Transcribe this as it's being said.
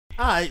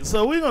All right,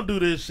 so we're going to do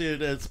this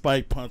shit at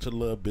Spike Punch a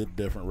little bit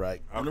different,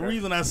 right? And the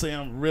reason I say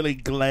I'm really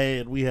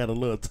glad we had a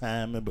little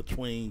time in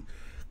between,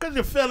 because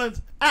your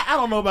feelings, I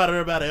don't know about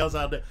everybody else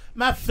out there,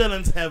 my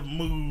feelings have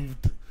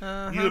moved.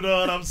 You know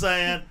what I'm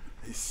saying?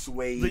 He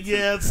swayed.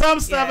 Yeah,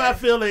 some stuff I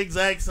feel the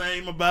exact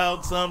same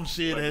about. Some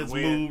shit has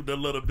moved a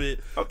little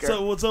bit. Okay.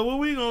 So what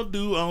we going to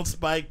do on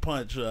Spike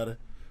Punch,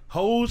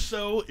 whole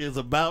show is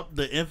about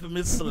the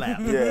infamous slap.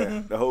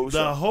 Yeah, the whole show.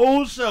 The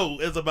whole show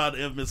is about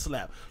the infamous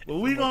slap. What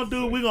we gonna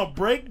do, we're gonna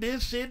break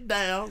this shit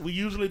down. We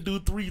usually do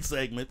 3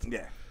 segments.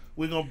 Yeah.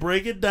 We're gonna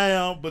break it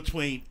down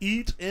between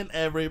each and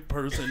every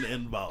person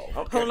involved.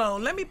 Okay. Hold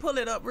on, let me pull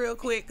it up real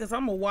quick because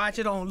I'm gonna watch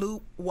it on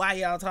loop while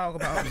y'all talk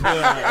about it.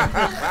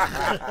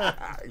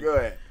 Go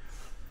ahead.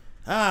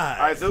 All All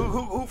right, so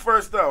who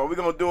first though? Are we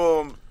gonna do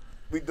them?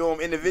 We do them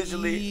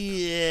individually.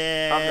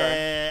 Yeah.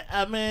 Okay.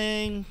 I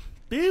mean,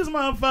 these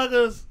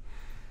motherfuckers.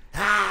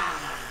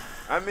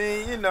 I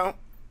mean, you know,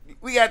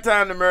 we got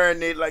time to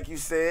marinate, like you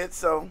said.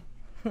 So,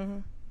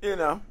 you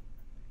know,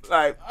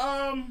 like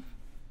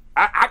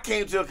I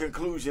came to a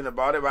conclusion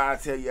about it, but I'll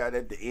tell you that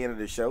at the end of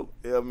the show.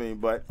 You know what I mean?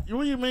 But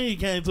What do you mean you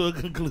came to a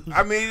conclusion?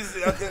 I mean, it's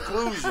a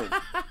conclusion.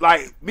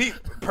 Like me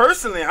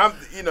personally, I'm,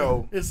 you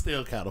know, It's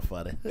still kind of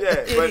funny. yeah.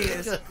 But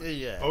It is.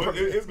 Yeah. Oh,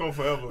 it's gonna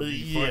forever be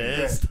Yeah, funny.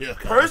 it's still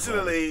kinda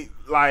personally,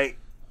 like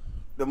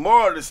the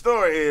moral of the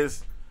story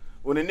is,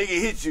 when a nigga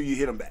hits you, you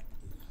hit him back.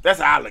 That's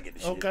how I look at the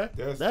shit. Okay.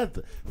 That's- That's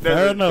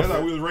fair enough. That's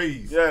how we was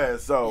raised. Yeah.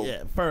 So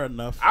Yeah, fair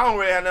enough. I don't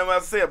really have nothing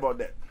else to say about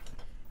that.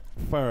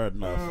 Fair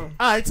enough. All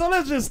right, so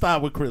let's just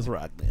start with Chris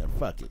Rock then.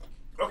 Fuck it.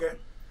 Okay.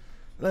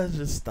 Let's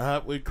just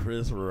start with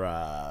Chris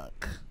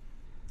Rock.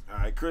 All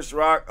right, Chris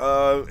Rock,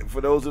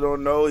 for those who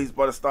don't know, he's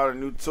about to start a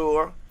new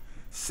tour.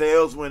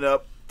 Sales went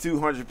up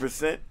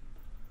 200%.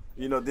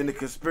 You know, then the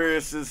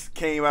conspiracies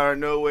came out of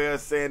nowhere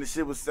saying the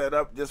shit was set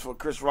up just for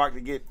Chris Rock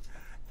to get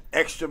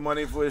extra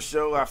money for his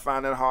show. I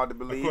find that hard to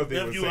believe. course they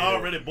If would you say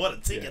already that. bought a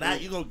ticket Yeah.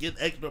 out, you going to get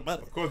extra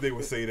money. Of course they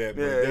would say that,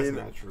 but Yeah, that's you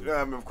know, not true.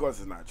 I mean, of course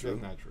it's not true.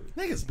 That's not true.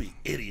 Niggas be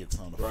idiots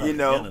on the fucking You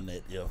know,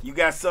 internet, yo. You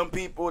got some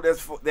people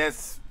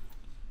that's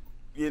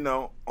you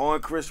know, on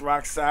Chris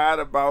Rock's side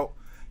about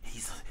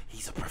he's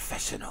a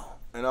professional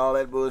and all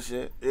that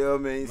bullshit. You know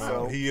what I mean? Nah,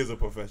 So he is a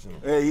professional.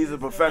 yeah, he's a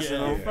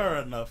professional. Yeah, fair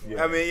enough.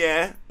 Yeah. I mean,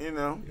 yeah, you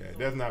know. Yeah,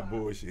 that's not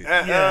bullshit.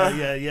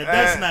 Yeah,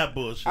 that's not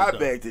bullshit, I though.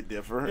 beg to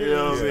differ. Yeah, You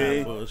know what it's I not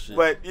mean? bullshit.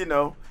 But you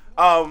know,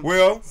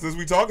 Well, since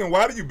we talking,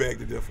 why do you beg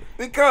to differ?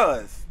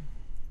 because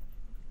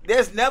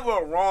there's never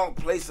a wrong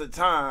place or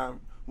time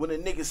when a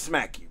nigga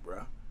smack you,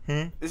 bro.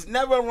 There's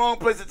never a wrong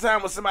place or time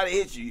when somebody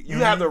hits you. You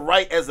have the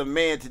right as a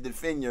man to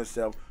defend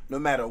yourself no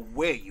matter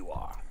where you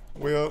are.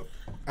 Well,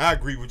 I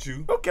agree with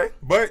you. Okay.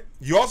 But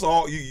you also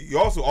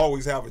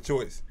always have a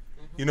choice.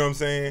 You know what I'm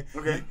saying?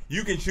 Okay.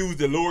 You can choose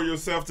to lower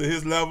yourself to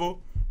his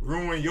level,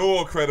 ruin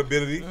your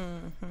credibility.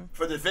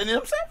 For defending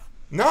himself?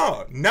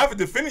 No, not for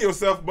defending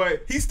yourself,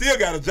 but he still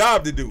got a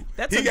job to do.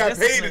 That's He a got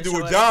paid to discipline do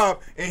a choice. job,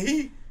 and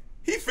he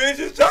finished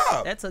his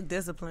job. That took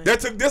discipline. That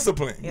took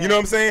discipline. Yeah. You know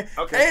what I'm saying?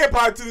 Okay. And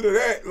part two to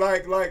that,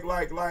 like,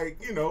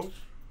 you know,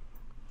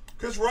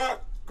 Chris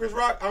Rock,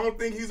 I don't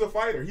think he's a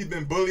fighter. He's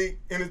been bullied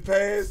in his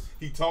past.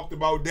 He talked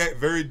about that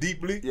very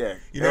deeply. Yeah.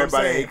 You know what I'm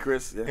Everybody saying? hate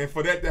Chris. Yeah. And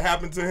for that to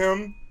happen to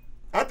him,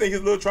 I think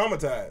he's a little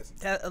traumatized.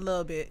 That, a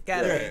little bit.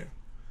 Gotta Yeah. be.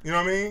 You know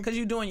what I mean? Because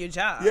you're doing your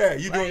job. Yeah,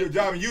 you doing Like, your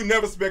job, and you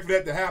never expect for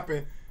that to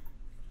happen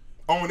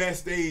on that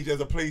stage as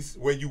a place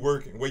where you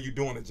working, where you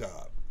doing a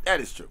job. That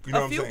is true. You know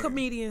A what few I'm saying?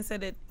 comedians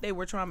said that they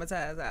were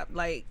traumatized,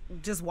 like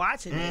just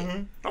watching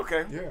it.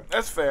 Okay. Yeah.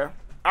 That's fair.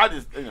 I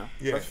just, Yeah.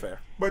 that's fair.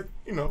 But,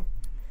 you know,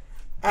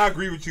 I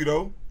agree with you,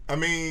 though. I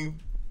mean,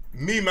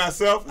 me,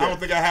 myself, I don't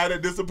think I had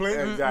that discipline.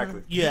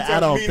 Exactly. Yeah, You I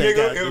don't me, think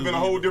nigga, I it would have do been a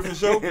whole either. different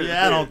show.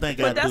 Yeah, I don't think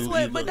I But that's do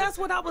what. either. But that's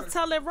what I was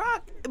telling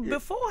Rock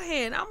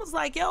beforehand. I was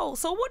like, "Yo,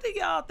 so what do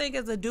y'all think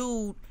as a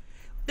dude?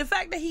 The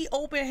fact that he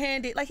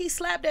open-handed, like he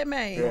slapped that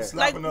man, Yeah.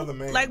 Slap like another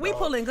man, like we dog.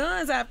 pulling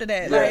guns after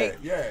that. Yeah. Like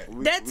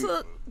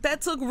Yeah.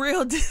 that took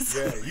real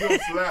discipline.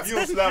 Yeah, you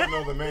don't slap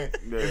another man.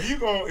 Yeah. If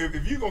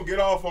you gonna get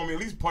off on me, at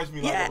least punch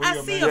me like Yeah, a real I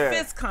man. see Yeah. a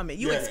fist coming.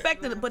 You Yeah.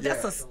 expected it, but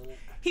that's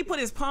he put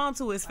his palm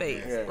to his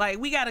face. Yeah. Like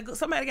we gotta go.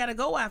 Somebody gotta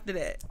go after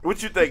that.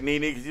 What you think,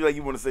 Nene? Because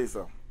you want to say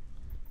something.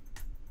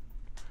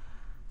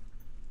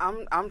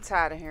 I'm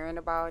tired of hearing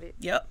about it,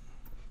 Yep.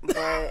 but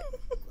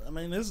I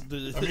mean, it's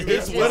that's what it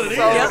is. so-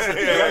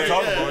 Yeah,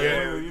 talk about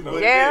it, you know.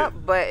 yeah,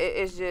 but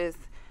it's just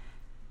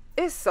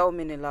it's so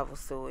many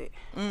levels to it.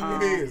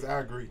 It is, I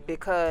agree.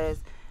 Because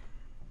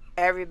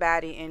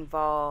everybody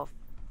involved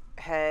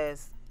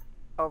has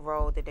a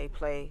role that they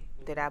play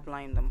that I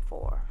blame them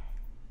for.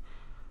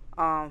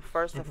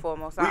 First and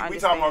foremost, I We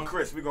understand. talking about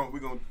Chris. We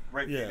gonna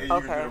break Yeah. it. And you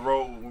can Okay. do the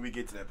role when we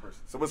get to that person.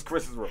 So what's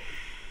Chris's role?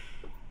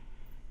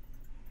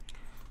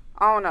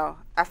 I don't know.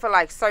 I feel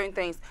like certain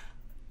things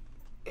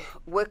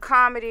with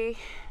comedy,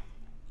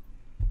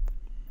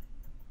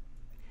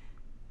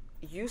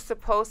 you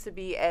supposed to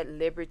be at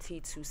liberty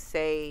to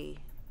say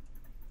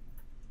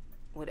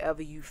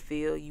whatever you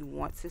feel you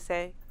want to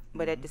say,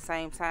 but at the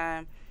same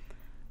time,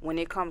 when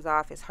it comes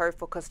off as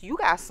hurtful, because you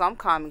got some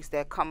comics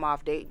that come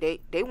off, they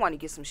want to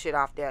get some shit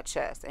off their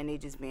chest, and they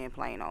just being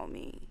plain on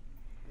mean.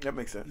 That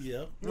makes sense.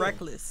 Yeah.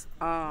 Reckless.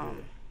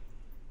 I'm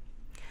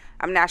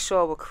not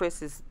sure what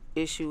Chris's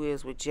issue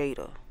is with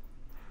Jada.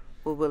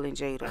 With Will and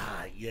Jada.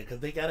 Yeah, because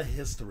they got a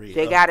history.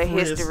 They of got a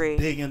Chris history.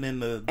 digging in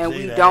the And Jada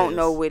we don't ass.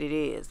 know what it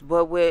is.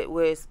 But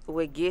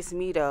what gets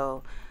me,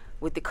 though,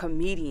 with the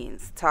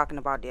comedians talking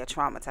about they're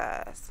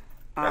traumatized.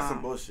 That's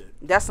some bullshit.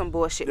 That's some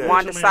bullshit. Yeah.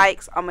 Wanda What you mean?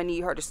 Sykes, I'm going to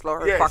need her to slow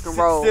her fucking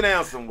sit, roll. Sit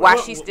down somewhere. Why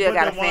What- she still what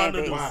got a did fan Wanda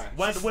base. do? Why?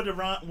 What did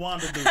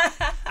Wanda do?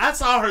 I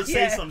saw her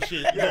say some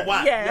shit. But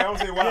why? Yeah, I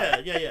was saying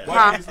why. Yeah. Why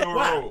can't you slow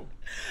Why? roll?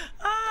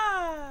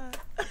 Ah.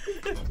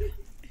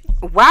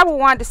 Why would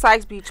Wanda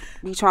Sykes be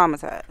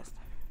traumatized?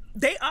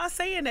 They are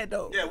saying that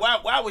though. Yeah,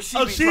 why would she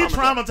Oh, be she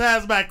traumatized?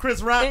 traumatized by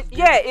Chris Rock?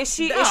 Is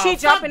she Nah, fuck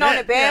jumping on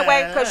that. the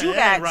bandwagon? Yeah, Because you I ain't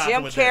got rocking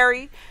Jim with that.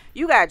 Carrey.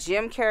 You got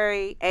Jim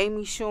Carrey,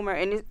 Amy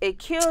Schumer, and it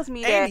kills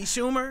me that. Amy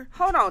Schumer.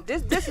 Hold on,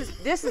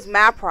 this is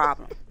my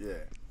problem. Yeah,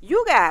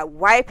 You got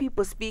white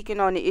people speaking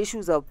on the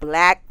issues of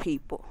black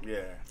people.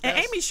 yeah. And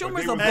Amy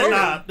Schumer's a was bully.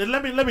 Nah,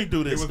 let me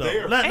do this was though.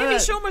 there. Amy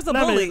Schumer's a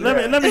bully.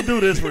 Let me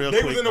do this real They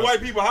quick. was in the though.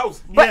 white people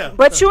house.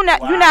 But you're not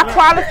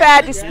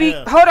qualified to speak.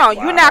 Yeah. Hold on,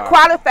 you're not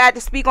qualified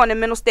to speak on the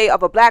mental state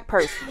of a black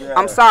person. Yeah.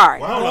 I'm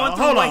sorry. Wow. Going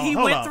through what he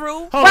went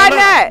through? Why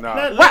not?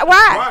 No. Why?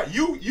 Why?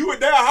 You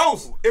at their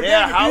house. If Their they-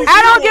 house?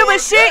 I don't give a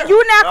shit.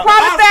 You not No.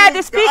 qualified to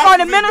The speak on the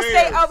opposite mental is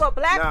state theirs. of a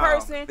black No.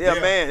 person. Yeah,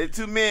 Yeah. man.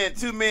 Two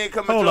men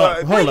coming Hold to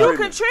up, a hold You up.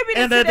 contributed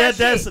And to that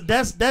shit.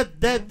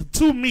 that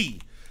to me,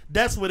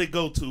 that's what it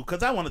go to.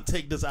 Because I want to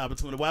take this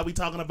opportunity. Why we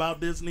talking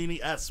about this, Nene?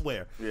 I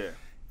swear. Yeah.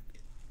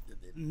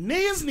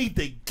 Niggas need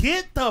to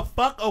get the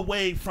fuck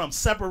away from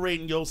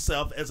separating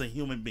yourself as a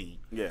human being.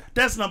 Yeah.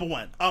 That's number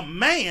one. A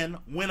man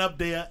went up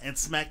there and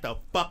smacked a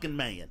fucking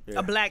man.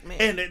 A black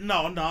man. And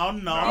no.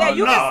 Yeah,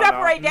 you can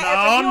separate that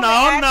as a human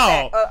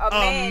aspect.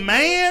 A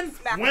man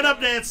smack went up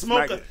there and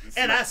smoked Smack it. it.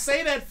 And Smack I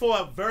say that for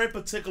a very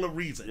particular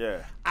reason. Yeah.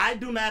 I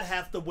do not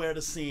have to wear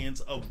the sins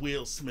of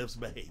Will Smith's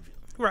behavior.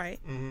 Right.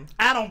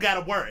 I don't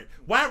gotta worry.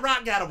 Why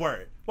Rock gotta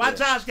worry? Why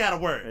Josh gotta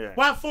worry? Yeah.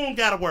 Why Foon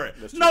gotta worry?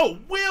 That's true. No,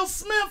 Will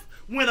Smith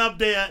went up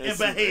there and It's-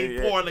 behaved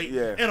yeah, poorly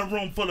yeah. in a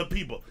room full of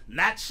people.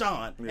 Not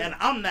Sean. Yeah. And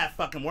I'm not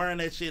fucking wearing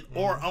that shit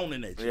or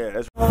owning that shit. Yeah,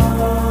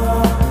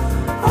 that's